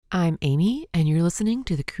I'm Amy, and you're listening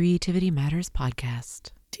to the Creativity Matters podcast.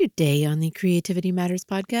 Today on the Creativity Matters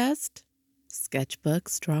podcast,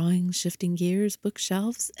 sketchbooks, drawings, shifting gears,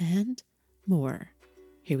 bookshelves, and more.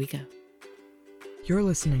 Here we go. You're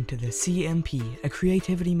listening to the CMP, a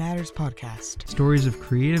Creativity Matters podcast. Stories of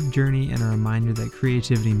creative journey and a reminder that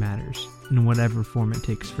creativity matters in whatever form it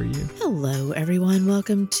takes for you. Hello, everyone.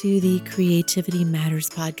 Welcome to the Creativity Matters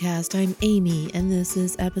podcast. I'm Amy, and this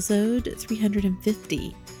is episode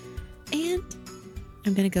 350. And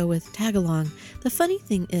I'm going to go with tag along. The funny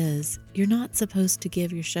thing is, you're not supposed to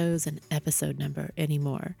give your shows an episode number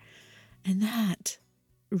anymore. And that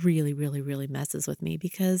really, really, really messes with me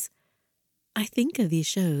because I think of these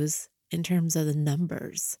shows in terms of the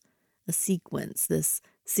numbers, a sequence, this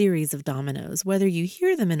series of dominoes. Whether you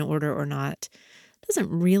hear them in order or not doesn't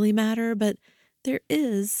really matter, but there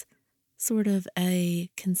is sort of a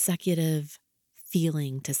consecutive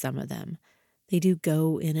feeling to some of them. They do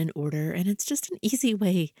go in an order, and it's just an easy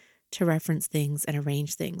way to reference things and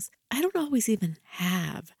arrange things. I don't always even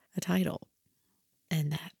have a title,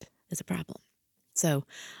 and that is a problem. So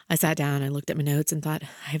I sat down, I looked at my notes and thought,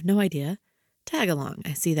 I have no idea. Tag along.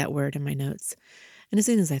 I see that word in my notes. And as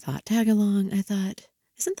soon as I thought tag along, I thought,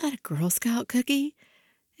 isn't that a Girl Scout cookie?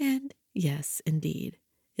 And yes, indeed,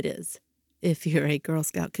 it is. If you're a Girl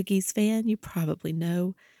Scout cookies fan, you probably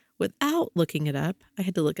know. Without looking it up, I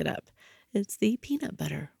had to look it up. It's the peanut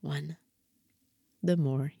butter one. The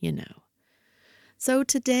more you know. So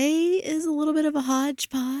today is a little bit of a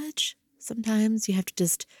hodgepodge. Sometimes you have to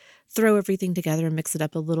just throw everything together and mix it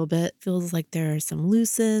up a little bit. Feels like there are some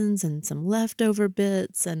loose ends and some leftover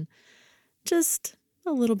bits and just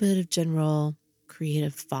a little bit of general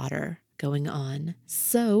creative fodder going on.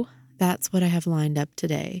 So that's what I have lined up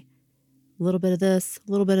today. A little bit of this, a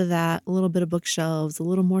little bit of that, a little bit of bookshelves, a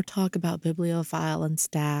little more talk about bibliophile and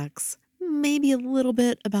stacks, maybe a little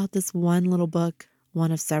bit about this one little book,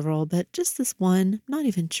 one of several, but just this one. Not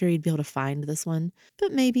even sure you'd be able to find this one,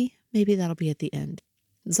 but maybe that'll be at the end.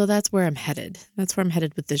 So that's where I'm headed. That's where I'm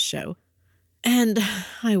headed with this show. And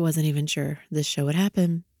I wasn't even sure this show would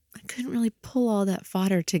happen. I couldn't really pull all that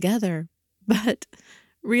fodder together, but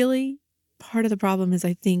really part of the problem is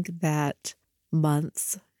I think that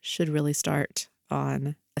months should really start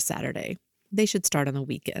on a Saturday. They should start on the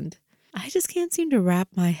weekend. I just can't seem to wrap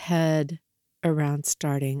my head around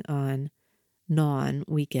starting on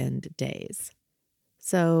non-weekend days.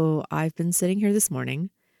 So I've been sitting here this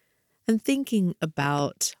morning and thinking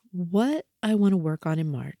about what I want to work on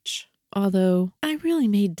in March. Although I really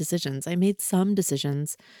made decisions. I made some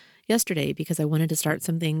decisions yesterday because I wanted to start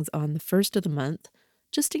some things on the first of the month,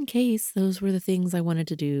 just in case those were the things I wanted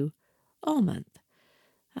to do all month.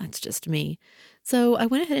 That's just me. So I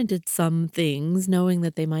went ahead and did some things knowing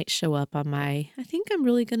that they might show up on my, I think I'm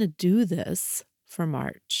really going to do this for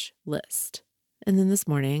March list. And then this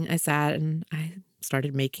morning I sat and I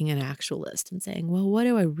started making an actual list and saying, well, what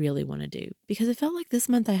do I really want to do? Because it felt like this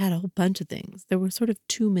month I had a whole bunch of things. There were sort of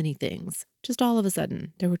too many things. Just all of a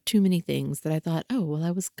sudden, there were too many things that I thought, oh, well,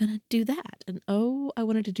 I was going to do that. And oh, I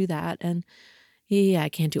wanted to do that. And yeah, I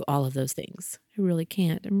can't do all of those things. I really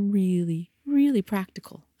can't. I'm really, really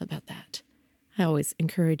practical about that. I always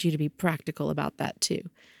encourage you to be practical about that too.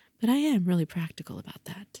 But I am really practical about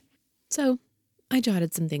that. So I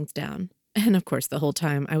jotted some things down. And of course, the whole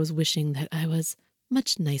time I was wishing that I was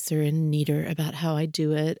much nicer and neater about how I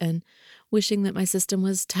do it and wishing that my system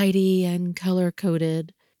was tidy and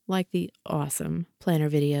color-coded, like the awesome planner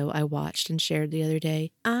video I watched and shared the other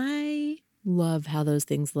day. I love how those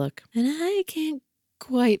things look, and I can't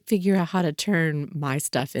quite figure out how to turn my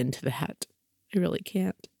stuff into that. I really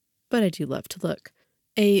can't, but I do love to look.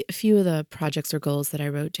 A few of the projects or goals that I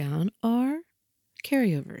wrote down are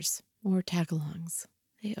carryovers or tag-alongs.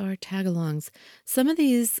 They are tag-alongs. Some of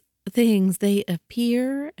these things, they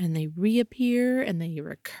appear and they reappear and they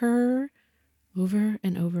recur over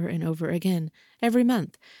and over and over again every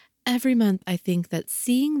month. Every month, I think that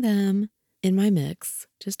seeing them in my mix,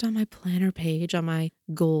 just on my planner page, on my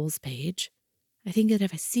goals page, I think that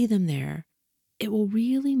if I see them there, it will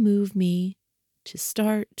really move me to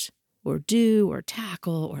start or do or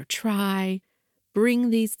tackle or try,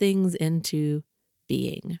 bring these things into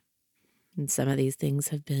being. And some of these things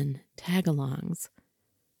have been tag-alongs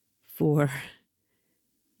for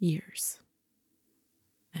years.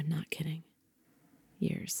 I'm not kidding.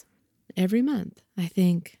 Years. Every month, I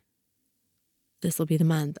think this will be the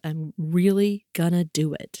month. I'm really gonna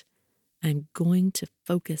do it. I'm going to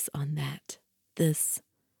focus on that this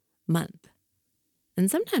month. And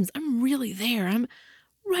sometimes I'm really there. I'm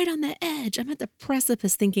right on the edge. I'm at the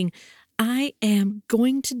precipice thinking, I am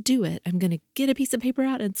going to do it. I'm going to get a piece of paper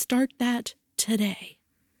out and start that today.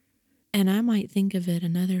 And I might think of it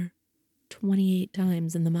another 28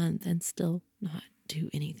 times in the month and still not do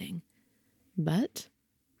anything. But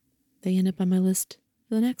they end up on my list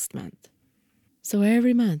for the next month. So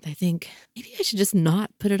every month I think, maybe I should just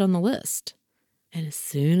not put it on the list. And as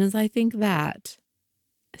soon as I think that,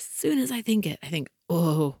 as soon as I think it, I think,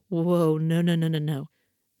 oh, whoa, no, no, no, no, no.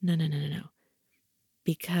 No, no, no, no, no.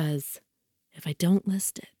 Because if I don't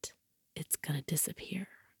list it, it's going to disappear.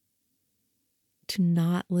 To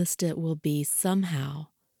not list it will be somehow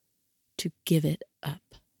to give it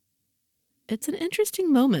up. It's an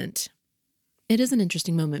interesting moment. It is an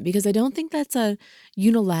interesting moment because I don't think that's a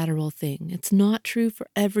unilateral thing. It's not true for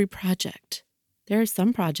every project. There are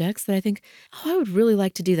some projects that I think, oh, I would really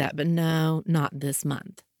like to do that, but no, not this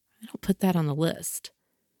month. I don't put that on the list.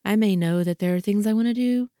 I may know that there are things I want to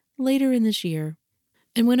do later in this year.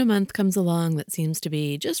 And when a month comes along that seems to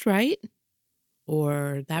be just right,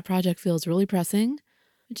 or that project feels really pressing,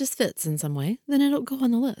 it just fits in some way, then it'll go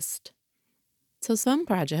on the list. So some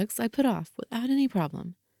projects I put off without any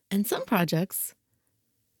problem. And some projects,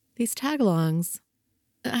 these tag-alongs,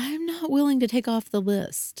 I'm not willing to take off the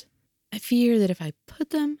list. I fear that if I put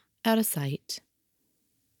them out of sight,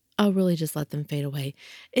 I'll really just let them fade away.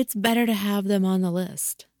 It's better to have them on the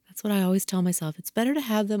list. That's what I always tell myself. It's better to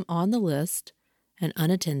have them on the list and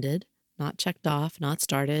unattended, not checked off, not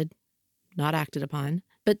started, not acted upon,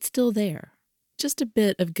 but still there. Just a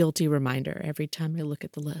bit of guilty reminder every time I look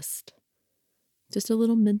at the list. Just a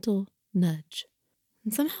little mental nudge.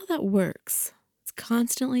 And somehow that works. It's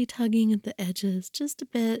constantly tugging at the edges, just a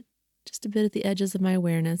bit at the edges of my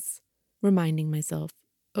awareness, reminding myself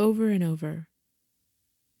over and over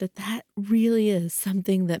that that really is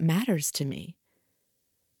something that matters to me.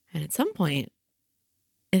 And at some point,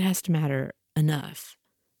 it has to matter enough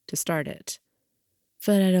to start it.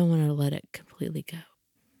 But I don't want to let it completely go.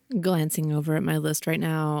 Glancing over at my list right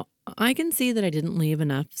now, I can see that I didn't leave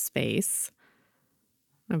enough space.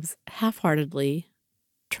 I was half-heartedly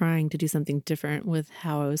trying to do something different with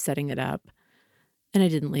how I was setting it up, and I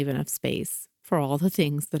didn't leave enough space for all the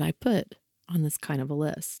things that I put on this kind of a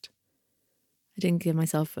list. I didn't give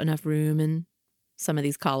myself enough room in some of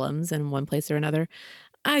these columns in one place or another.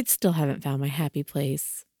 I still haven't found my happy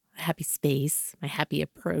place, a happy space, my happy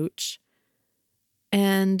approach.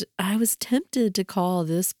 And I was tempted to call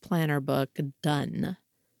this planner book done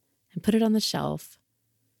and put it on the shelf.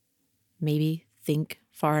 Maybe think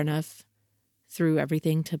far enough through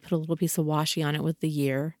everything to put a little piece of washi on it with the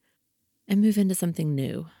year and move into something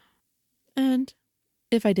new. And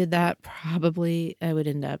if I did that, probably I would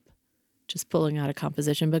end up just pulling out a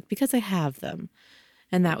composition book because I have them,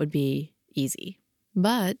 and that would be easy.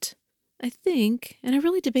 But I think, and I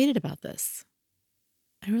really debated about this.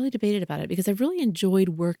 I really debated about it because I really enjoyed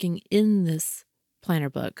working in this planner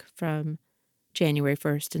book from January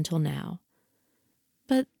 1st until now.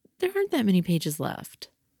 But there aren't that many pages left.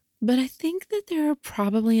 But I think that there are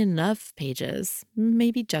probably enough pages,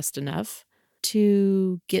 maybe just enough,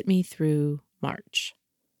 to get me through March.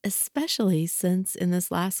 Especially since in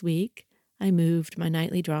this last week, I moved my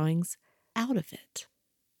nightly drawings out of it.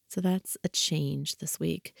 So that's a change this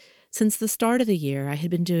week. Since the start of the year, I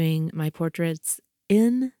had been doing my portraits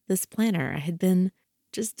in this planner. I had been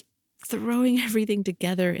just throwing everything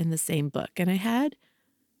together in the same book. And I had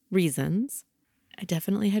reasons. I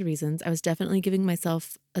definitely had reasons. I was definitely giving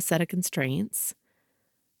myself a set of constraints.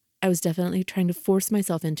 I was definitely trying to force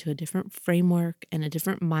myself into a different framework and a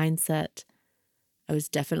different mindset. I was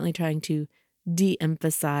definitely trying to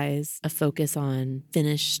de-emphasize a focus on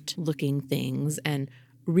finished looking things and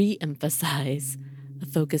re-emphasize a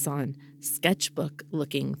focus on sketchbook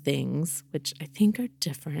looking things, which I think are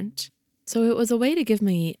different. So it was a way to give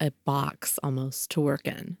me a box almost to work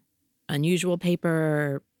in. Unusual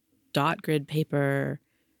paper, dot grid paper,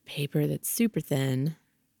 paper that's super thin,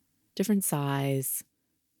 different size.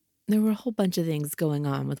 There were a whole bunch of things going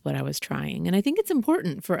on with what I was trying. And I think it's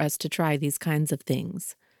important for us to try these kinds of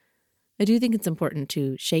things. I do think it's important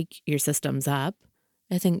to shake your systems up.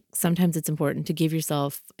 I think sometimes it's important to give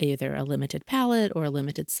yourself either a limited palette or a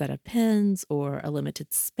limited set of pens or a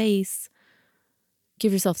limited space.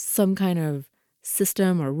 Give yourself some kind of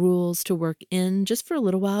system or rules to work in just for a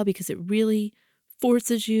little while because it really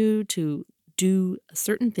forces you to do a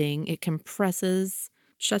certain thing. It compresses,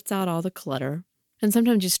 shuts out all the clutter. And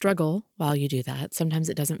sometimes you struggle while you do that. Sometimes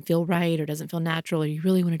it doesn't feel right or doesn't feel natural or you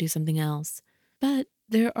really want to do something else. But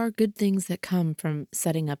there are good things that come from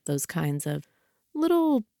setting up those kinds of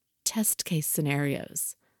little test case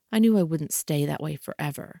scenarios. I knew I wouldn't stay that way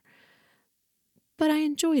forever. But I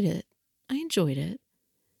enjoyed it.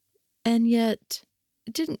 And yet,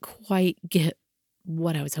 it didn't quite get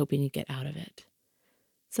what I was hoping to get out of it.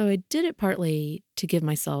 So I did it partly to give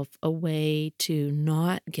myself a way to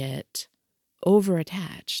not get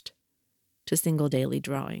over-attached to single daily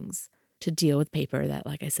drawings, to deal with paper that,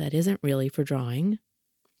 like I said, isn't really for drawing,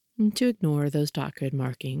 and to ignore those dot grid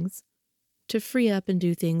markings, to free up and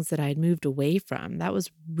do things that I'd moved away from. That was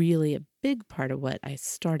really a big part of what I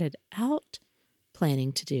started out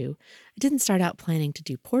planning to do. I didn't start out planning to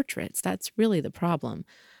do portraits. That's really the problem.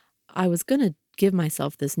 I was going to give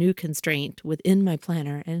myself this new constraint within my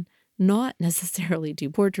planner and not necessarily do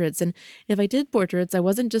portraits. And if I did portraits, I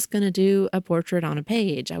wasn't just going to do a portrait on a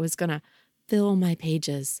page. I was going to fill my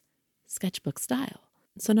pages sketchbook style.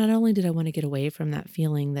 So not only did I want to get away from that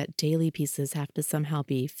feeling that daily pieces have to somehow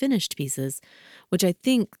be finished pieces, which I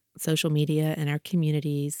think social media and our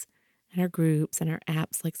communities and our groups and our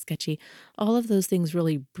apps like Sketchy, all of those things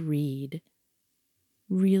really breed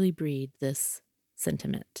this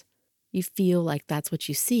sentiment. You feel like that's what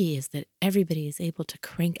you see, is that everybody is able to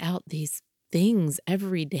crank out these things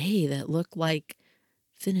every day that look like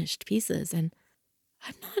finished pieces. And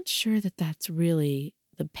I'm not sure that that's really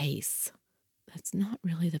the pace. That's not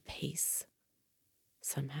really the pace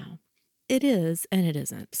somehow. It is and it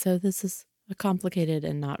isn't. So this is a complicated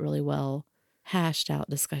and not really well hashed out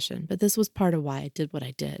discussion, but this was part of why I did what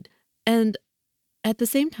I did. And at the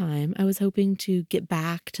same time, I was hoping to get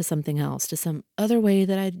back to something else, to some other way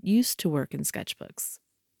that I used to work in sketchbooks,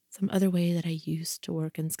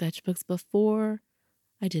 before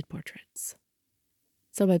I did portraits.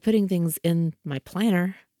 So by putting things in my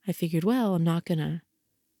planner, I figured, well, I'm not going to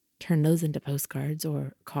turn those into postcards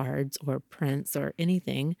or cards or prints or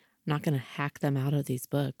anything. I'm not going to hack them out of these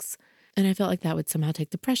books. And I felt like that would somehow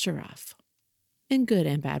take the pressure off in good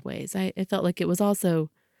and bad ways. I felt like it was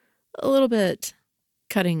also a little bit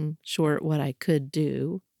cutting short what I could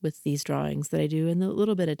do with these drawings that I do in the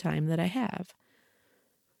little bit of time that I have.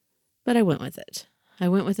 But I went with it.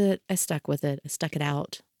 I stuck with it. I stuck it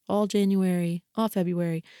out all January, all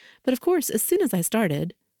February. But of course, as soon as I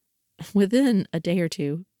started, within a day or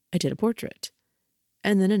two, I did a portrait.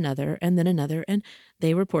 And then another, and then another, and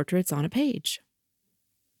they were portraits on a page.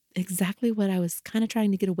 Exactly what I was kind of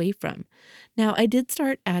trying to get away from. Now, I did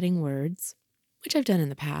start adding words, which I've done in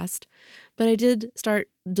the past, but I did start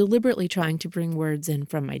deliberately trying to bring words in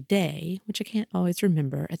from my day, which I can't always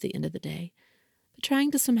remember at the end of the day, but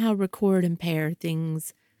trying to somehow record and pair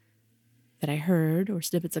things that I heard or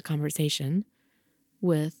snippets of conversation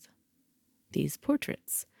with these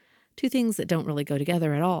portraits. Two things that don't really go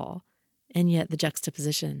together at all, and yet the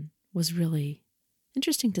juxtaposition was really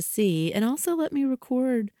interesting to see, and also let me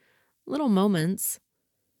record little moments,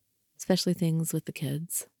 especially things with the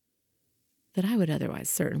kids, that I would otherwise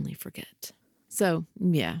certainly forget. So,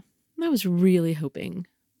 yeah, I was really hoping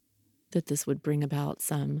that this would bring about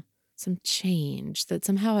some change, that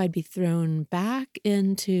somehow I'd be thrown back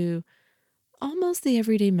into almost the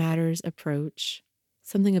Everyday Matters approach,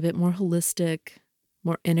 something a bit more holistic,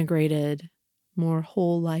 more integrated, more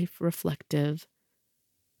whole life reflective.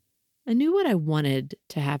 I knew what I wanted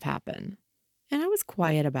to have happen, and I was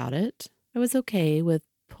quiet about it. I was okay with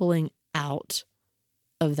pulling out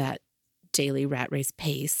of that daily rat race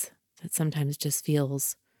pace that sometimes just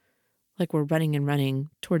feels like we're running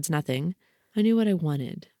towards nothing. I knew what I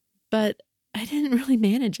wanted, but I didn't really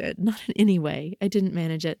manage it, not in any way. I didn't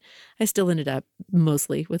manage it. I still ended up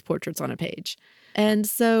mostly with portraits on a page. And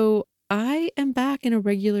so I am back in a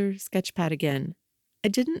regular sketch pad again. I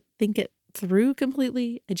didn't think it through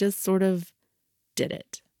completely. I just sort of did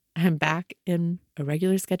it. I'm back in a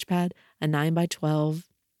regular sketch pad, a 9x12.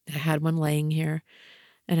 I had one laying here,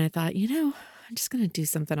 and I thought, I'm just going to do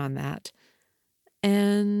something on that.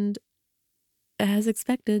 And as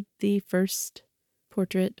expected, the first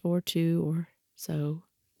portrait or two or so,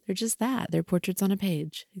 they're just that. They're portraits on a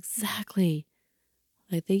page, exactly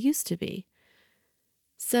like they used to be.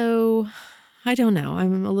 So I don't know. I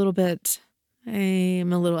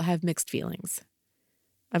have mixed feelings.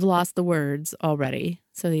 I've lost the words already.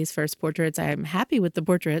 So these first portraits, I'm happy with the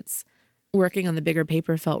portraits. Working on the bigger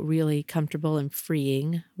paper felt really comfortable and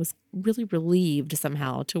freeing. I was really relieved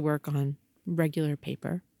somehow to work on regular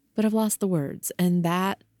paper. But I've lost the words, and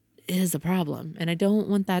that is a problem. And I don't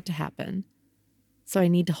want that to happen. So I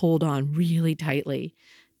need to hold on really tightly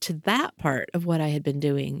to that part of what I had been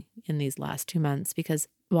doing in these last 2 months, because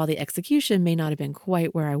while the execution may not have been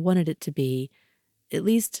quite where I wanted it to be, at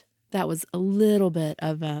least that was a little bit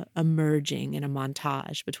of a merging and a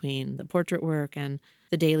montage between the portrait work and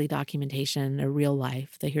the daily documentation, a real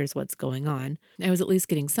life, the here's what's going on. I was at least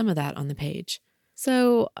getting some of that on the page.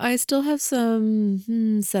 So I still have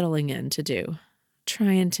some settling in to do,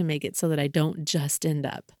 trying to make it so that I don't just end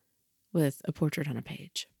up with a portrait on a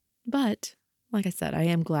page. But like I said, I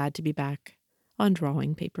am glad to be back on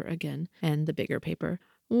drawing paper again and the bigger paper.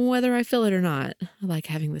 Whether I fill it or not, I like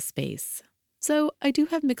having the space. So I do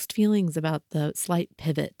have mixed feelings about the slight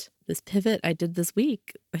pivot. This pivot I did this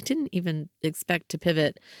week, I didn't even expect to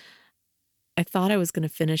pivot. I thought I was going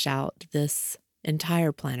to finish out this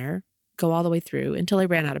entire planner, go all the way through until I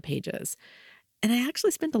ran out of pages. And I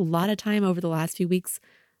actually spent a lot of time over the last few weeks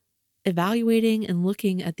evaluating and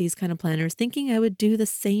looking at these kind of planners, thinking I would do the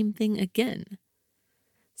same thing again.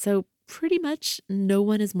 So pretty much no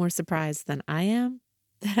one is more surprised than I am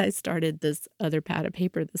that I started this other pad of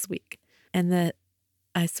paper this week, and that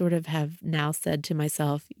I sort of have now said to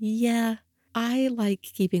myself, yeah, I like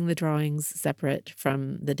keeping the drawings separate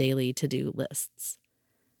from the daily to-do lists.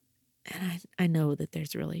 And I know that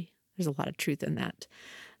there's a lot of truth in that.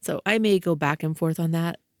 So I may go back and forth on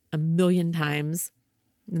that a million times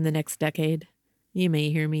in the next decade. You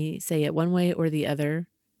may hear me say it one way or the other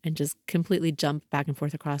and just completely jump back and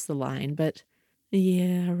forth across the line. But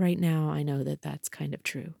yeah, right now I know that that's kind of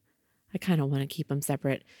true. I kind of want to keep them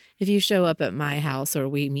separate. If you show up at my house or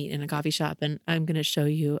we meet in a coffee shop and I'm going to show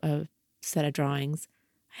you a set of drawings,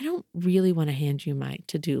 I don't really want to hand you my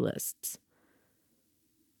to-do lists.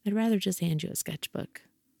 I'd rather just hand you a sketchbook.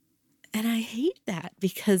 And I hate that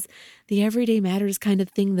because the everyday matters kind of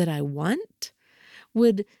thing that I want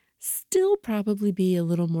would still probably be a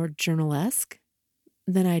little more journal-esque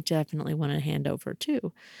than I definitely want to hand over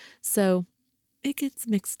too. So it gets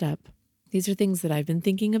mixed up. These are things that I've been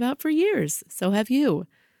thinking about for years. So have you.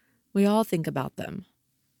 We all think about them.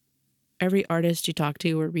 Every artist you talk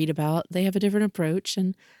to or read about, they have a different approach,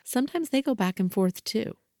 and sometimes they go back and forth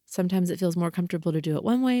too. Sometimes it feels more comfortable to do it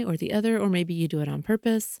one way or the other, or maybe you do it on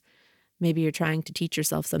purpose. Maybe you're trying to teach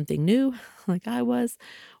yourself something new, like I was,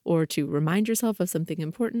 or to remind yourself of something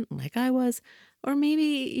important, like I was, or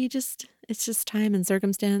maybe it's just time and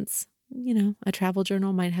circumstance. A travel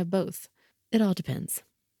journal might have both. It all depends.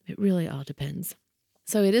 It really all depends.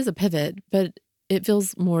 So it is a pivot, but it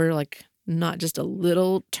feels more like not just a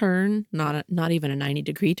little turn, not even a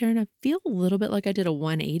 90-degree turn. I feel a little bit like I did a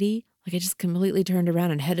 180, like I just completely turned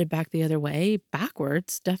around and headed back the other way,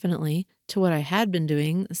 backwards, definitely, to what I had been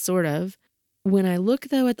doing, sort of. When I look,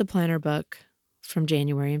 though, at the planner book from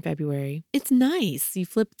January and February, it's nice. You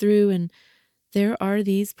flip through and there are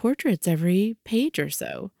these portraits every page or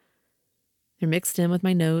so. They're mixed in with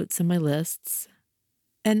my notes and my lists.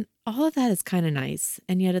 And all of that is kind of nice.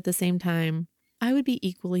 And yet at the same time, I would be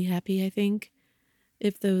equally happy, I think,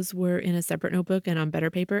 if those were in a separate notebook and on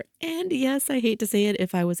better paper. And yes, I hate to say it,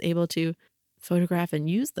 if I was able to photograph and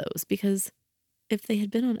use those, because if they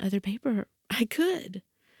had been on other paper, I could.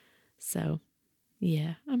 So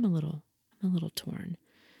yeah, I'm a little torn.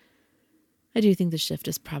 I do think the shift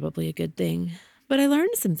is probably a good thing, but I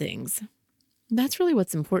learned some things. That's really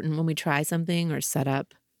what's important when we try something or set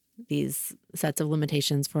up these sets of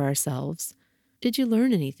limitations for ourselves. Did you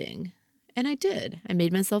learn anything? And I did. I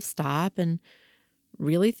made myself stop and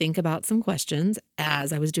really think about some questions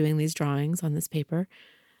as I was doing these drawings on this paper.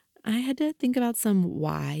 I had to think about some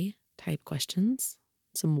why type questions,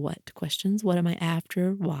 some what questions. What am I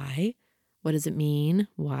after? Why? What does it mean?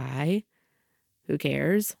 Why? Who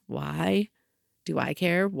cares? Why? Do I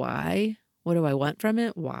care? Why? What do I want from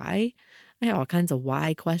it? Why? I have all kinds of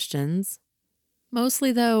why questions.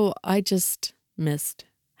 Mostly, though, I just missed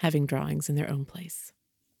having drawings in their own place.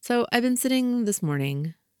 So I've been sitting this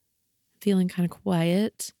morning feeling kind of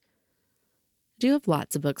quiet. I do have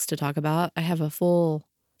lots of books to talk about. I have a full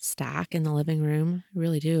stack in the living room. I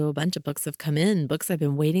really do. A bunch of books have come in, books I've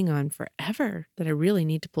been waiting on forever that I really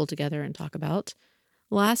need to pull together and talk about.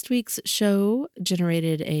 Last week's show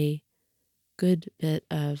generated a good bit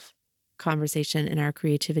of conversation in our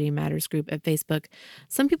Creativity Matters group at Facebook.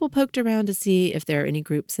 Some people poked around to see if there are any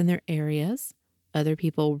groups in their areas. Other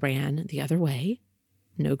people ran the other way.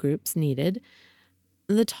 No groups needed.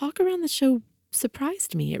 The talk around the show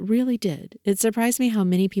surprised me. It really did. It surprised me how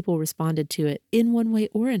many people responded to it in one way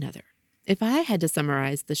or another. If I had to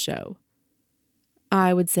summarize the show,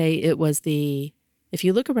 I would say it was if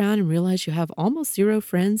you look around and realize you have almost zero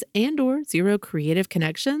friends and or zero creative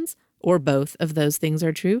connections, or both of those things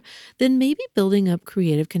are true, then maybe building up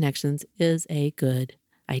creative connections is a good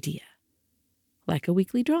idea. Like a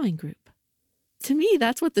weekly drawing group. To me,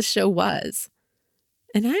 that's what the show was.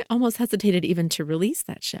 And I almost hesitated even to release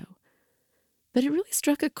that show. But it really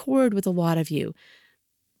struck a chord with a lot of you.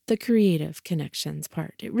 The creative connections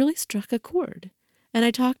part. It really struck a chord. And I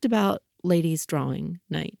talked about Ladies Drawing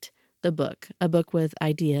Night, a book with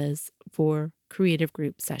ideas for creative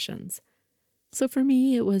group sessions. So for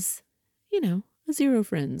me, it was, a zero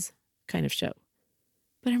friends kind of show.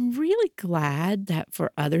 But I'm really glad that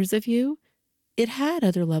for others of you, it had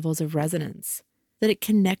other levels of resonance, that it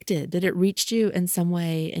connected, that it reached you in some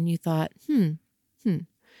way and you thought, And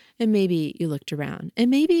maybe you looked around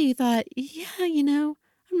and maybe you thought, yeah, I'm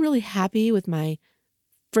really happy with my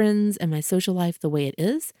friends and my social life the way it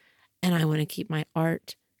is. And I want to keep my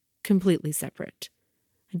art completely separate.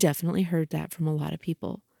 I definitely heard that from a lot of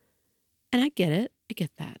people. And I get it. I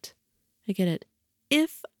get that. I get it.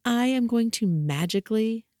 If I am going to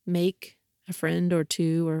magically make a friend or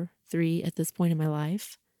two or three at this point in my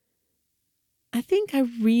life, I think I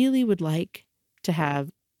really would like to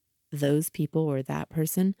have those people or that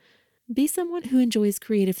person be someone who enjoys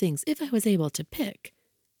creative things. If I was able to pick,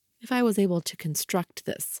 if I was able to construct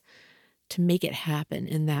this, to make it happen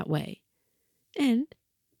in that way. And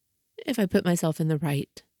if I put myself in the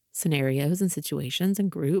right scenarios and situations and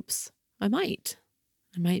groups, I might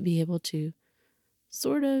be able to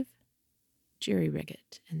sort of jerry-rig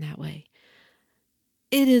it in that way.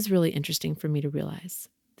 It is really interesting for me to realize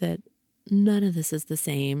that none of this is the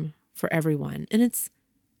same for everyone. And it's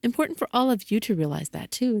important for all of you to realize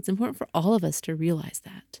that too. It's important for all of us to realize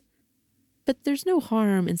that. But there's no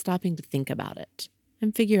harm in stopping to think about it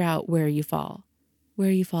and figure out where you fall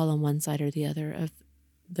on one side or the other of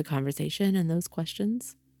the conversation and those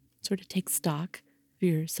questions. Sort of take stock of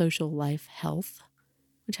your social life health,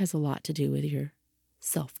 which has a lot to do with your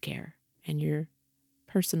self-care and your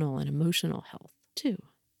personal and emotional health too.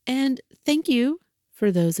 And thank you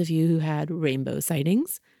for those of you who had rainbow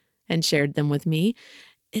sightings and shared them with me.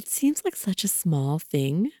 It seems like such a small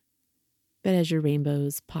thing, but as your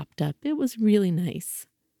rainbows popped up, it was really nice.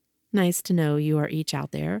 Nice to know you are each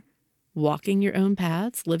out there, walking your own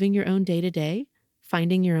paths, living your own day-to-day,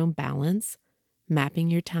 finding your own balance, mapping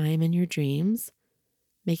your time and your dreams,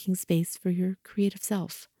 making space for your creative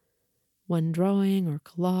self. One drawing or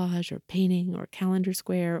collage or painting or calendar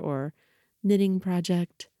square or knitting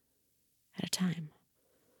project at a time.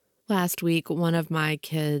 Last week, one of my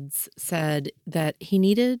kids said that he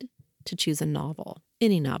needed to choose a novel,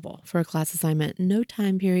 any novel, for a class assignment. No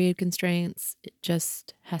time period constraints. It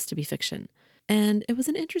just has to be fiction. And it was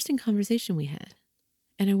an interesting conversation we had.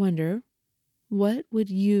 And I wonder, what would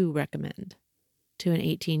you recommend to an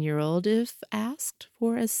 18-year-old if asked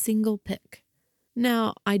for a single pick?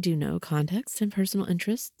 Now, I do know context and personal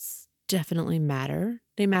interests definitely matter.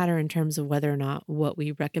 They matter in terms of whether or not what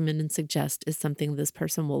we recommend and suggest is something this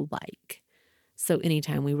person will like. So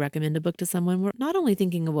anytime we recommend a book to someone, we're not only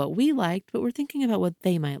thinking of what we liked, but we're thinking about what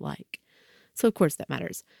they might like. So of course that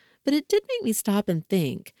matters. But it did make me stop and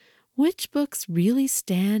think, which books really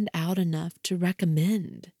stand out enough to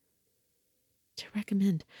recommend?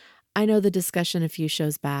 I know the discussion a few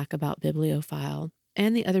shows back about Bibliophile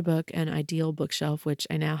and the other book, An Ideal Bookshelf, which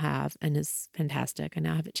I now have and is fantastic. I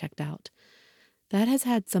now have it checked out. That has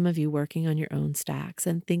had some of you working on your own stacks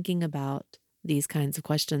and thinking about these kinds of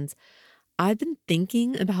questions. I've been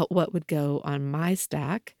thinking about what would go on my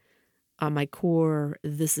stack, on my core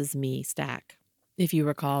This Is Me stack. If you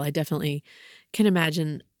recall, I definitely can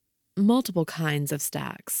imagine multiple kinds of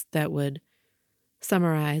stacks that would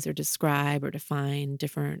summarize or describe or define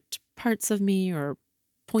different parts of me or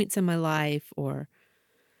points in my life or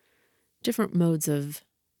different modes of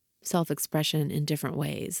self-expression in different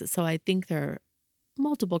ways. So I think there are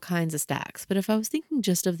multiple kinds of stacks. But if I was thinking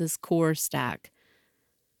just of this core stack,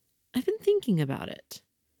 I've been thinking about it.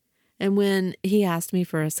 And when he asked me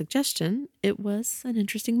for a suggestion, it was an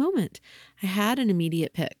interesting moment. I had an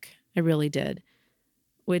immediate pick. I really did,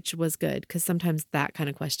 which was good because sometimes that kind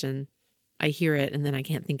of question, I hear it and then I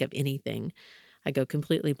can't think of anything. I go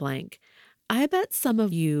completely blank. I bet some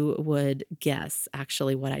of you would guess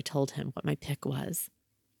actually what I told him, what my pick was.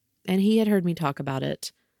 And he had heard me talk about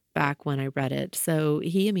it back when I read it. So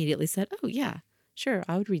he immediately said, oh yeah, sure,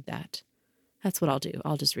 I would read that. That's what I'll do.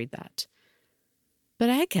 I'll just read that. But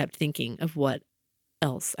I kept thinking of what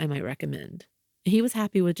else I might recommend. He was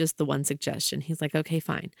happy with just the one suggestion. He's like, okay,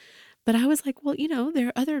 fine. But I was like, well, there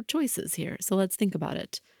are other choices here. So let's think about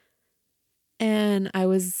it. And I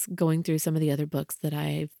was going through some of the other books that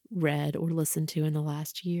I've read or listened to in the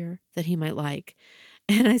last year that he might like.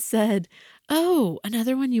 And I said, oh,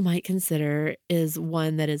 another one you might consider is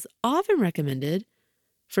one that is often recommended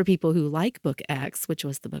for people who like book X, which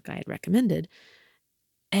was the book I had recommended.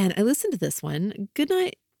 And I listened to this one, Good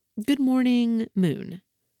Morning, Moon.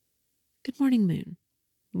 Good Morning, Moon.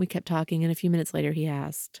 We kept talking, and a few minutes later he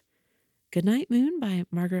asked, Good Night, Moon by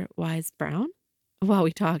Margaret Wise Brown? While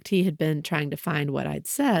we talked, he had been trying to find what I'd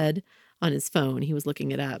said on his phone. He was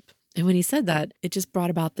looking it up. And when he said that, it just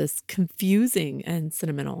brought about this confusing and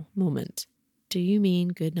sentimental moment. Do you mean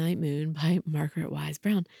Good Night, Moon by Margaret Wise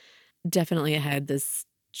Brown? Definitely I had this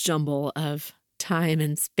jumble of time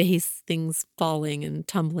and space, things falling and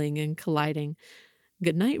tumbling and colliding.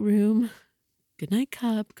 Good night, room. Good night,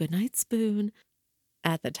 cup. Good night, spoon.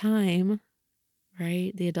 At the time,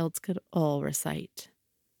 right, the adults could all recite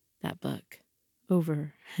that book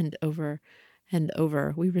over and over and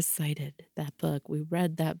over. We recited that book. We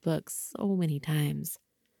read that book so many times.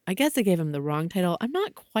 I guess I gave him the wrong title. I'm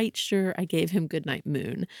not quite sure I gave him Goodnight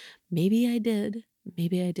Moon. Maybe I did.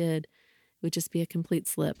 Maybe I did. It would just be a complete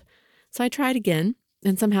slip. So I tried again,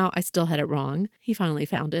 and somehow I still had it wrong. He finally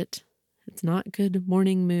found it. It's not Good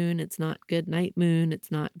Morning Moon. It's not Good Night Moon.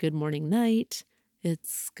 It's not Good Morning Night.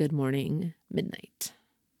 It's Good Morning Midnight.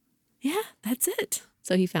 Yeah, that's it.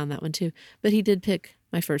 So he found that one too. But he did pick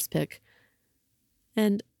my first pick.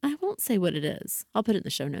 And I won't say what it is. I'll put it in the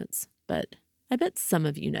show notes. But I bet some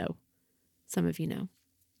of you know. Some of you know.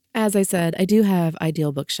 As I said, I do have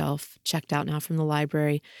Ideal Bookshelf checked out now from the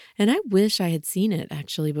library, and I wish I had seen it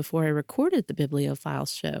actually before I recorded the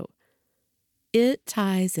Bibliophiles show. It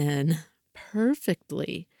ties in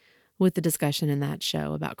perfectly with the discussion in that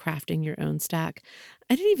show about crafting your own stack.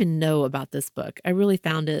 I didn't even know about this book. I really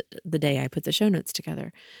found it the day I put the show notes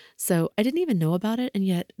together. So I didn't even know about it, and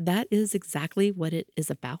yet that is exactly what it is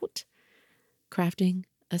about. Crafting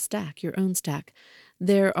a stack, your own stack.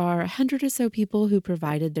 There are 100 or so people who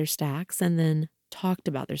provided their stacks and then talked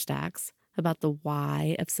about their stacks, about the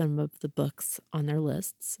why of some of the books on their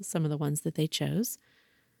lists, some of the ones that they chose.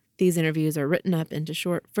 These interviews are written up into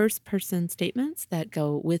short first-person statements that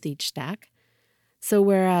go with each stack. So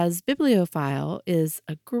whereas Bibliophile is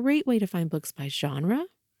a great way to find books by genre,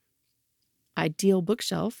 Ideal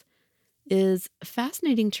Bookshelf is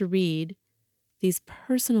fascinating to read these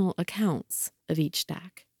personal accounts of each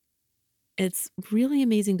stack. It's really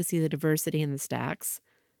amazing to see the diversity in the stacks.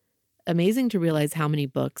 Amazing to realize how many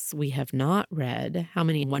books we have not read, how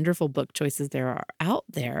many wonderful book choices there are out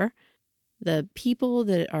there. The people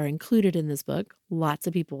that are included in this book, lots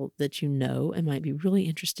of people that you know and might be really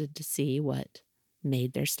interested to see what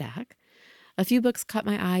made their stack. A few books caught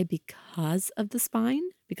my eye because of the spine,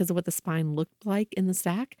 because of what the spine looked like in the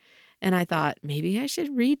stack. And I thought, maybe I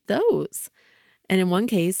should read those. And in one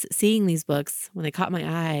case, seeing these books, when they caught my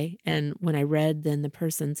eye, and when I read then the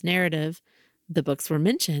person's narrative, the books were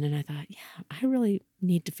mentioned. And I thought, yeah, I really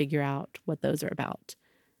need to figure out what those are about.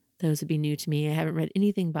 Those would be new to me. I haven't read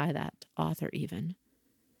anything by that author even.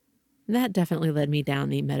 And that definitely led me down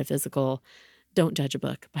the metaphysical, don't judge a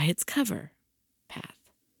book by its cover path.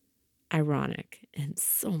 Ironic in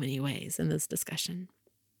so many ways in this discussion.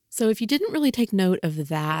 So if you didn't really take note of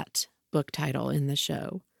that book title in the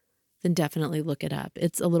show, then definitely look it up.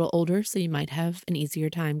 It's a little older, so you might have an easier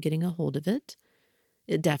time getting a hold of it.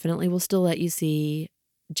 It definitely will still let you see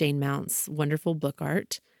Jane Mount's wonderful book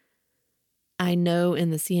art. I know in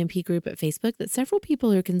the CMP group at Facebook that several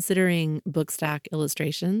people are considering book stack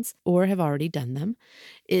illustrations or have already done them.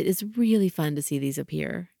 It is really fun to see these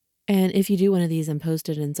appear. And if you do one of these and post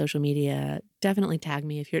it in social media, definitely tag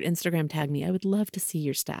me. If you're at Instagram, tag me. I would love to see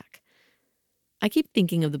your stack. I keep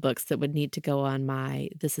thinking of the books that would need to go on my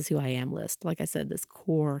This Is Who I Am list. Like I said, this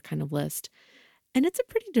core kind of list. And it's a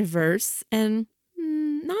pretty diverse and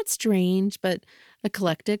not strange, but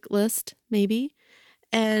eclectic list, maybe.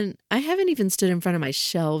 And I haven't even stood in front of my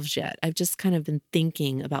shelves yet. I've just kind of been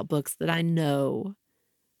thinking about books that I know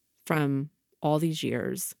from all these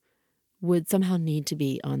years would somehow need to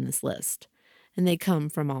be on this list. And they come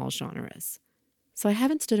from all genres. So I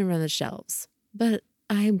haven't stood in front of the shelves, but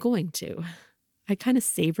I am going to. I kind of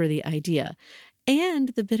savor the idea and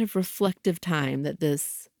the bit of reflective time that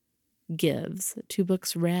this gives to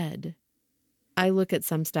books read. I look at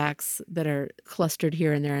some stacks that are clustered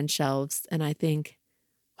here and there on shelves, and I think,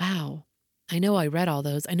 wow, I know I read all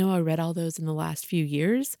those. I know I read all those in the last few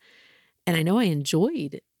years, and I know I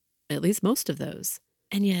enjoyed at least most of those.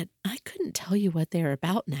 And yet I couldn't tell you what they're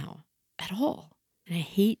about now at all. And I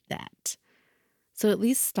hate that. So at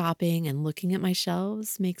least stopping and looking at my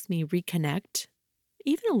shelves makes me reconnect,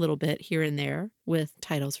 even a little bit here and there, with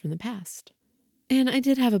titles from the past. And I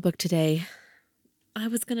did have a book today. I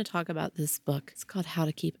was going to talk about this book. It's called How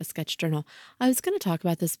to Keep a Sketch Journal. I was going to talk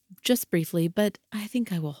about this just briefly, but I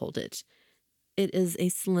think I will hold it. It is a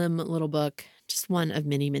slim little book, just one of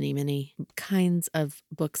many, many, many kinds of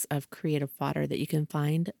books of creative fodder that you can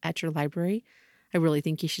find at your library. I really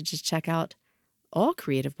think you should just check out all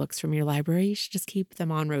creative books from your library. You should just keep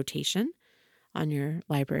them on rotation on your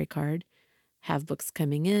library card. Have books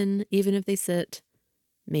coming in, even if they sit.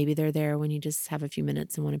 Maybe they're there when you just have a few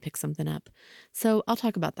minutes and want to pick something up. So I'll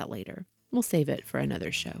talk about that later. We'll save it for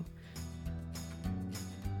another show.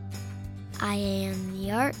 I am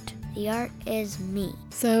the art. The art is me.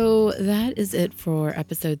 So that is it for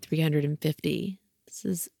episode 350. This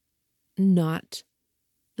is not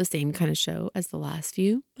the same kind of show as the last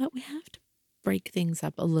few, but we have to break things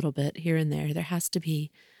up a little bit here and there. There has to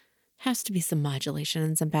be some modulation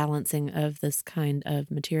and some balancing of this kind of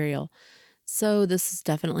material. So this is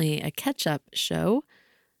definitely a catch-up show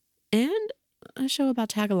and a show about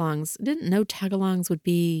tagalongs. Didn't know tagalongs would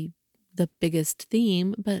be the biggest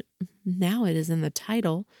theme, but now it is in the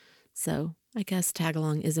title. So I guess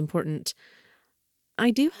tagalong is important. I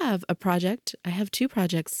do have a project. I have 2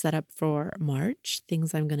 projects set up for March,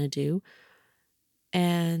 things I'm going to do,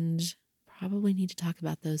 and probably need to talk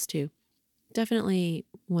about those too. Definitely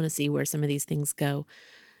want to see where some of these things go.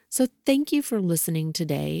 So thank you for listening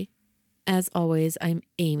today. As always, I'm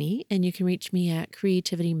Amy, and you can reach me at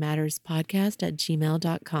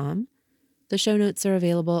creativitymatterspodcast@gmail.com. The show notes are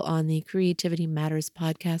available on the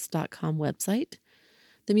creativitymatterspodcast.com website.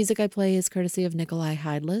 The music I play is courtesy of Nikolai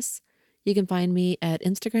Heideless. You can find me at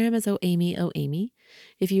Instagram as OAmyOAmy.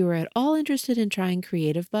 If you are at all interested in trying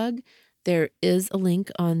Creative Bug, there is a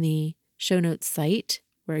link on the show notes site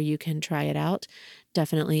where you can try it out.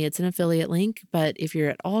 Definitely, it's an affiliate link, but if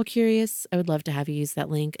you're at all curious, I would love to have you use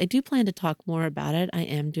that link. I do plan to talk more about it. I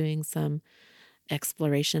am doing some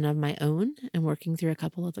exploration of my own and working through a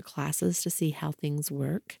couple of the classes to see how things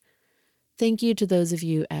work. Thank you to those of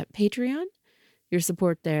you at Patreon. Your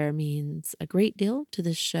support there means a great deal to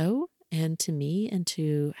this show and to me and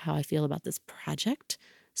to how I feel about this project.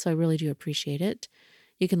 So I really do appreciate it.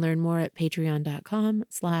 You can learn more at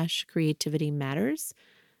patreon.com/creativitymatters.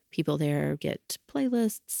 People there get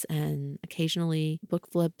playlists and occasionally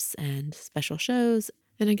book flips and special shows.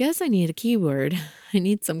 And I guess I need a keyword. I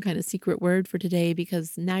need some kind of secret word for today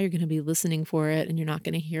because now you're going to be listening for it and you're not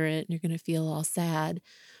going to hear it and you're going to feel all sad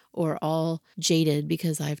or all jaded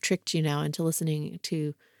because I've tricked you now into listening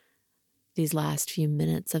to these last few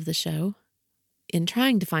minutes of the show. In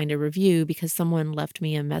trying to find a review, because someone left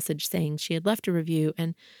me a message saying she had left a review,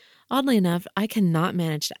 and oddly enough, I cannot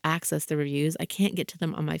manage to access the reviews. I can't get to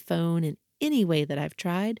them on my phone in any way that I've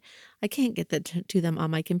tried. I can't get to them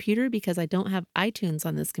on my computer because I don't have iTunes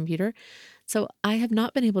on this computer. So I have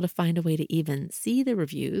not been able to find a way to even see the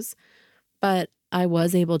reviews, but I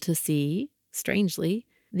was able to see, strangely,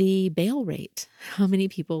 the bail rate. How many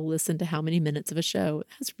people listen to how many minutes of a show?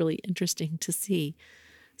 That's really interesting to see.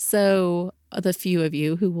 So the few of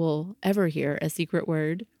you who will ever hear a secret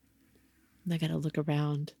word, I got to look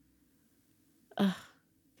around. The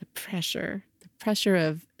pressure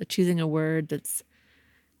of choosing a word that's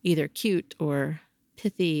either cute or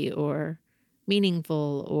pithy or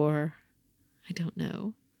meaningful or I don't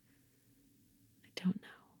know.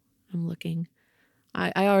 I'm looking.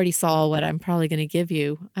 I already saw what I'm probably going to give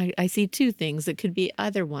you. I see 2 things. It could be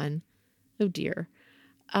either one. Oh dear.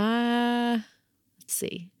 Let's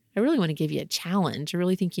see. I really want to give you a challenge. I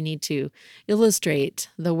really think you need to illustrate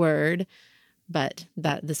the word, but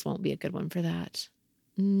this won't be a good one for that.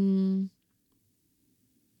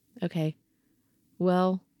 Okay.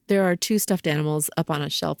 Well, there are 2 stuffed animals up on a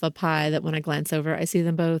shelf up high that when I glance over, I see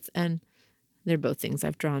them both, and they're both things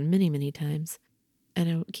I've drawn many, many times. And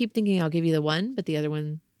I keep thinking I'll give you the one, but the other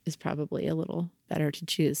one is probably a little better to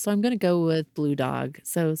choose. So I'm going to go with blue dog.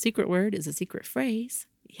 So secret word is a secret phrase.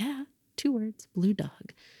 Yeah, 2 words, blue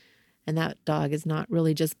dog. And that dog is not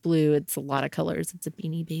really just blue. It's a lot of colors. It's a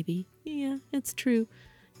beanie baby. Yeah, it's true.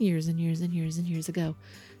 Years and years and years and years ago.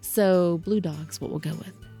 So blue dog's what we'll go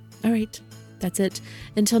with. All right, that's it.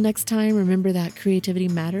 Until next time, remember that creativity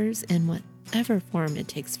matters in whatever form it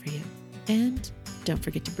takes for you. And don't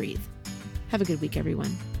forget to breathe. Have a good week,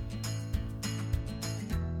 everyone.